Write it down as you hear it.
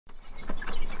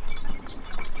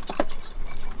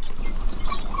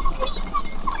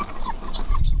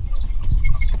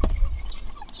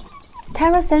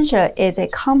TerraSentia is a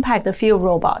compact field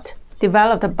robot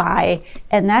developed by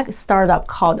an Agrar-Start-up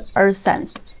called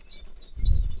EarthSense.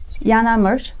 Jana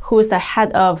Mersch, who is the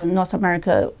head of North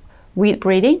America wheat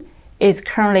breeding, is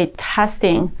currently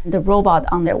testing the robot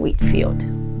on their wheat field.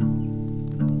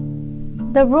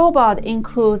 The robot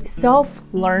includes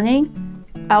self-learning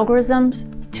algorithms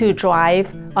to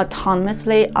drive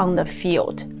autonomously on the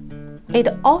field. It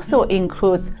also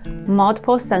includes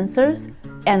multiple sensors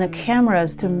and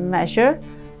cameras to measure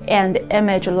and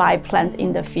image live plants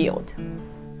in the field.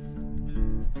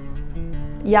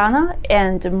 Jana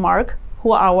and Mark,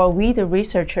 who are our wheat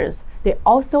researchers, they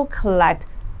also collect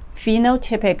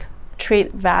phenotypic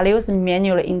trait values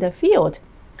manually in the field.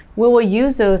 We will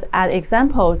use those as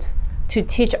examples to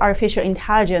teach artificial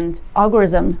intelligence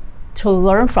algorithm to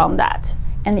learn from that.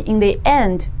 And in the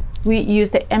end, we use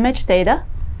the image data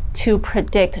to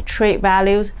predict trait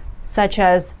values such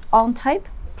as on type,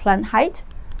 plant height,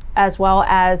 as well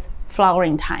as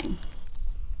flowering time.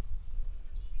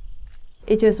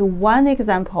 It is one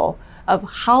example of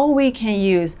how we can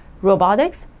use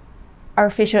robotics,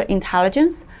 artificial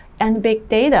intelligence, and big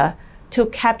data to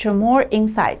capture more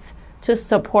insights to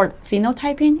support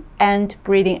phenotyping and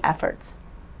breeding efforts.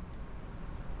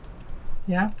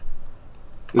 Yeah.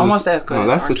 Almost as good. Oh,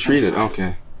 that's the treated.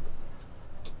 Okay.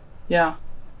 Yeah.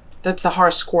 That's the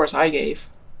hard scores I gave.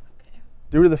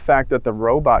 Due to the fact that the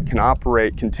robot can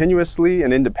operate continuously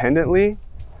and independently,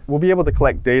 we'll be able to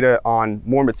collect data on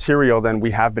more material than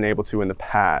we have been able to in the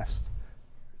past.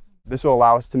 This will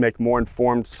allow us to make more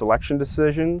informed selection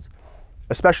decisions,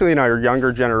 especially in our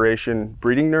younger generation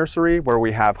breeding nursery, where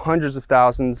we have hundreds of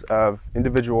thousands of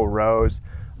individual rows,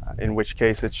 in which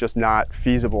case it's just not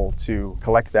feasible to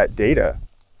collect that data.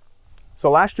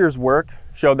 So last year's work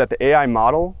showed that the AI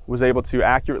model was able to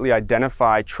accurately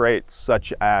identify traits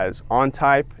such as on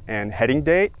type and heading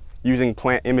date using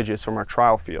plant images from our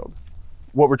trial field.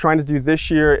 What we're trying to do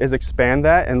this year is expand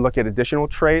that and look at additional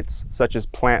traits such as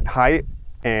plant height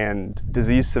and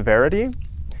disease severity,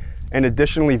 and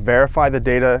additionally verify the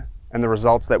data and the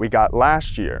results that we got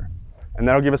last year. And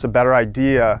that'll give us a better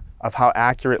idea of how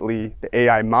accurately the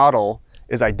AI model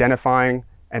is identifying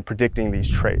and predicting these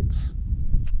traits.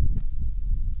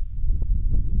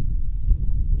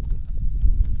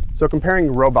 So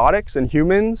comparing robotics and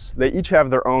humans, they each have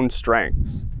their own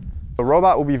strengths. The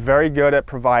robot will be very good at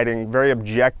providing very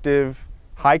objective,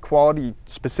 high quality,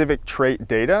 specific trait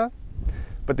data,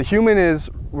 but the human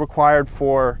is required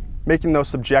for making those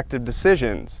subjective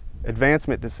decisions,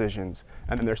 advancement decisions,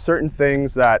 and then there's certain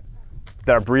things that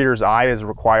our breeder's eye is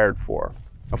required for.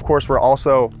 Of course, we're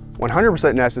also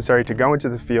 100% necessary to go into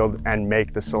the field and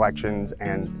make the selections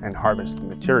and harvest the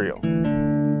material.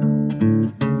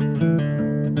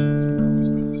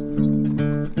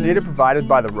 Data provided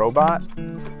by the robot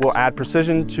will add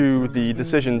precision to the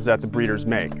decisions that the breeders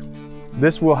make.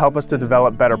 This will help us to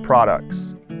develop better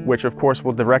products, which of course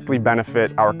will directly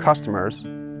benefit our customers,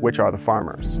 which are the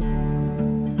farmers.